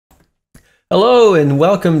Hello and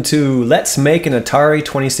welcome to Let's Make an Atari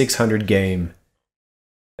 2600 game.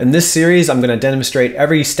 In this series, I'm going to demonstrate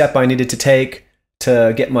every step I needed to take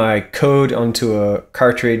to get my code onto a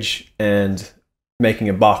cartridge and making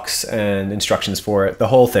a box and instructions for it, the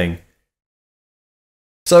whole thing.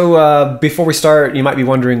 So before we start, you might be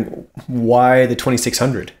wondering, why the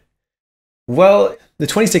 2600? Well, the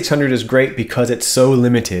 2600 is great because it's so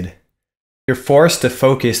limited. You're forced to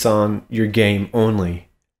focus on your game only.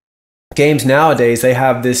 Games nowadays, they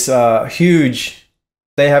have this huge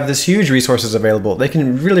resources available. They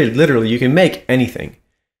can literally, you can make anything.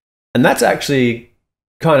 And that's actually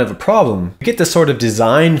kind of a problem. You get this sort of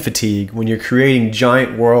design fatigue when you're creating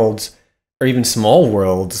giant worlds or even small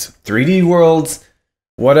worlds, 3D worlds,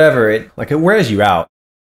 whatever. It wears you out.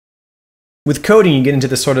 With coding, you get into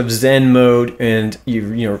this sort of Zen mode and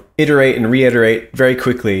you iterate and reiterate very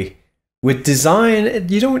quickly. With design,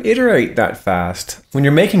 you don't iterate that fast. When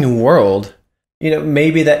you're making a world,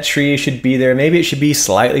 maybe that tree should be there. Maybe it should be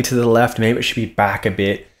slightly to the left. Maybe it should be back a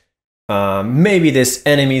bit. Maybe this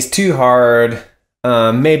enemy's too hard.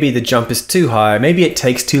 Maybe the jump is too high. Maybe it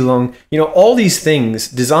takes too long. All these things,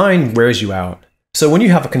 design wears you out. So when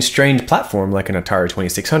you have a constrained platform like an Atari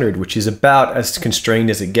 2600, which is about as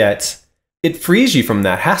constrained as it gets, it frees you from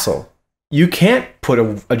that hassle. You can't put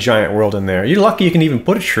a giant world in there. You're lucky you can even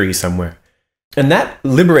put a tree somewhere. And that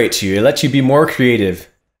liberates you. It lets you be more creative.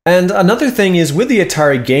 And another thing is with the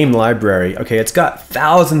Atari game library, okay, it's got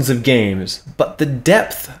thousands of games, but the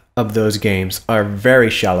depth of those games are very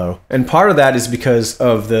shallow. And part of that is because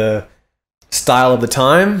of the style of the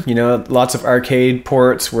time. Lots of arcade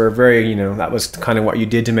ports were very, that was kind of what you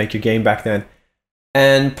did to make your game back then.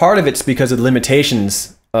 And part of it's because of the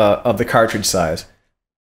limitations of the cartridge size.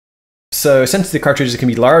 So since the cartridges can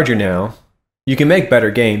be larger now, you can make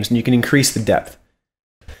better games and you can increase the depth.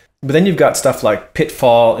 But then you've got stuff like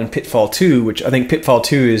Pitfall and Pitfall 2, which I think Pitfall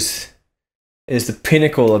 2 is the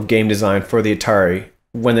pinnacle of game design for the Atari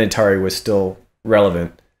when the Atari was still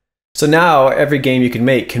relevant. So now every game you can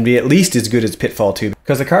make can be at least as good as Pitfall 2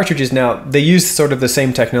 because the cartridges now, they use sort of the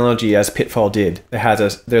same technology as Pitfall did.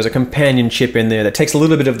 There's a companion chip in there that takes a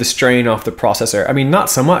little bit of the strain off the processor. I mean, not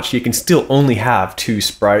so much. You can still only have 2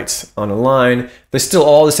 sprites on a line. There's still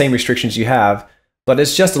all the same restrictions you have, but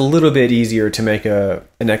it's just a little bit easier to make an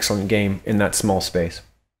excellent game in that small space.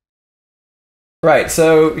 Right,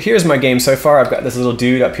 so here's my game so far. I've got this little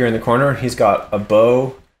dude up here in the corner. He's got a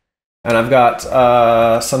bow. And I've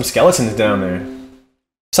got some skeletons down there.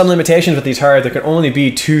 Some limitations with the Atari, there can only be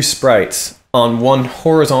 2 sprites on one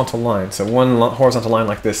horizontal line. So one horizontal line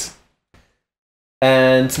like this.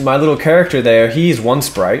 And my little character there, he's one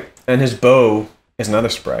sprite, and his bow is another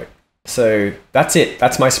sprite. So that's it.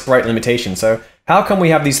 That's my sprite limitation. So how come we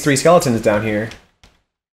have these 3 skeletons down here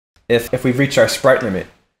if we've reached our sprite limit?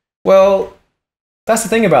 Well, that's the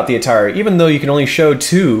thing about the Atari. Even though you can only show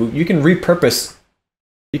 2, you can repurpose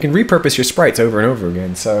your sprites over and over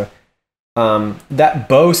again. So that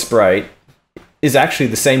bow sprite is actually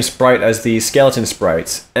the same sprite as the skeleton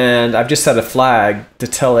sprites. And I've just set a flag to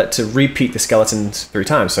tell it to repeat the skeletons 3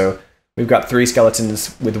 times. So we've got 3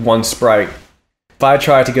 skeletons with 1 sprite. If I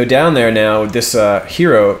try to go down there now with this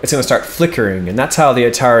hero, it's going to start flickering. And that's how the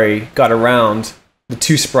Atari got around the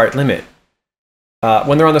 2 sprite limit.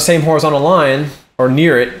 When they're on the same horizontal line, or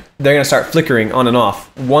near it, they're going to start flickering on and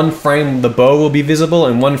off. One frame the bow will be visible,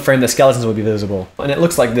 and one frame the skeletons will be visible. And it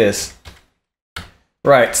looks like this.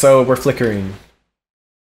 Right, so we're flickering.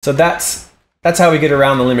 So that's how we get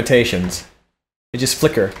around the limitations. They just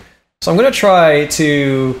flicker. So I'm going to try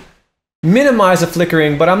to minimize the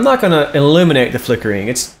flickering, but I'm not going to eliminate the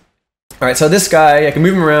flickering. Alright, so this guy, I can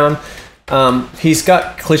move him around. He's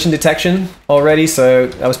got collision detection already, so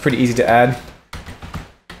that was pretty easy to add.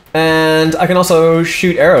 And I can also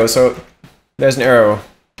shoot arrows, so there's an arrow.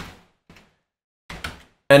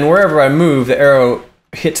 And wherever I move, the arrow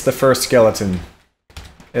hits the first skeleton.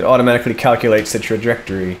 It automatically calculates the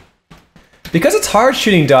trajectory. Because it's hard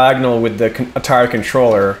shooting diagonal with the Atari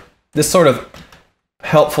controller, this sort of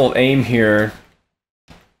helpful aim here,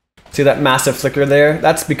 see that massive flicker there?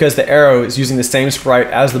 That's because the arrow is using the same sprite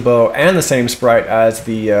as the bow and the same sprite as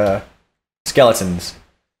the skeletons.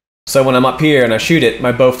 So when I'm up here and I shoot it,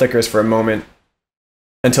 my bow flickers for a moment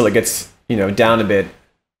until it gets, down a bit,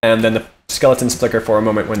 and then the skeletons flicker for a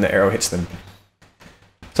moment when the arrow hits them.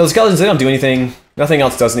 So the skeletons, they don't do anything. Nothing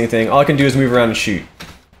else does anything. All I can do is move around and shoot.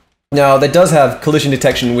 Now, that does have collision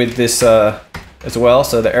detection with this as well,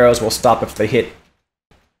 so the arrows will stop if they hit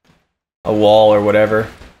a wall or whatever.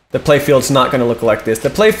 The playfield's not going to look like this. The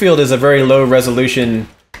playfield is a very low resolution.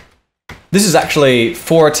 This is actually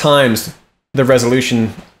 4 times the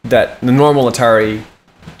resolution that the normal Atari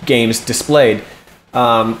games displayed.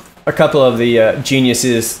 A couple of the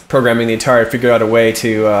geniuses programming the Atari figured out a way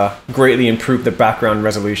to greatly improve the background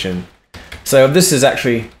resolution. So this is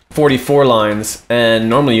actually 44 lines, and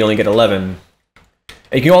normally you only get 11.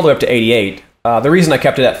 You can go all the way up to 88. The reason I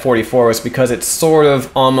kept it at 44 was because it sort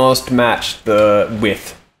of almost matched the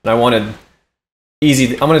width, and I wanted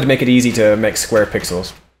to make it easy to make square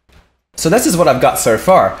pixels. So this is what I've got so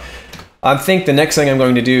far. I think the next thing I'm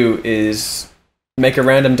going to do is make a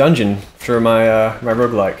random dungeon for my my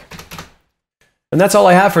roguelike. And that's all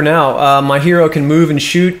I have for now. My hero can move and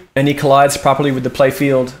shoot, and he collides properly with the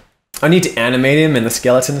playfield. I need to animate him and the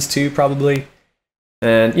skeletons too, probably.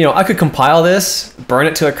 And, you know, I could compile this, burn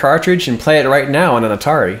it to a cartridge, and play it right now on an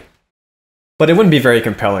Atari. But it wouldn't be very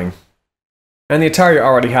compelling. And the Atari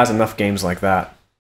already has enough games like that.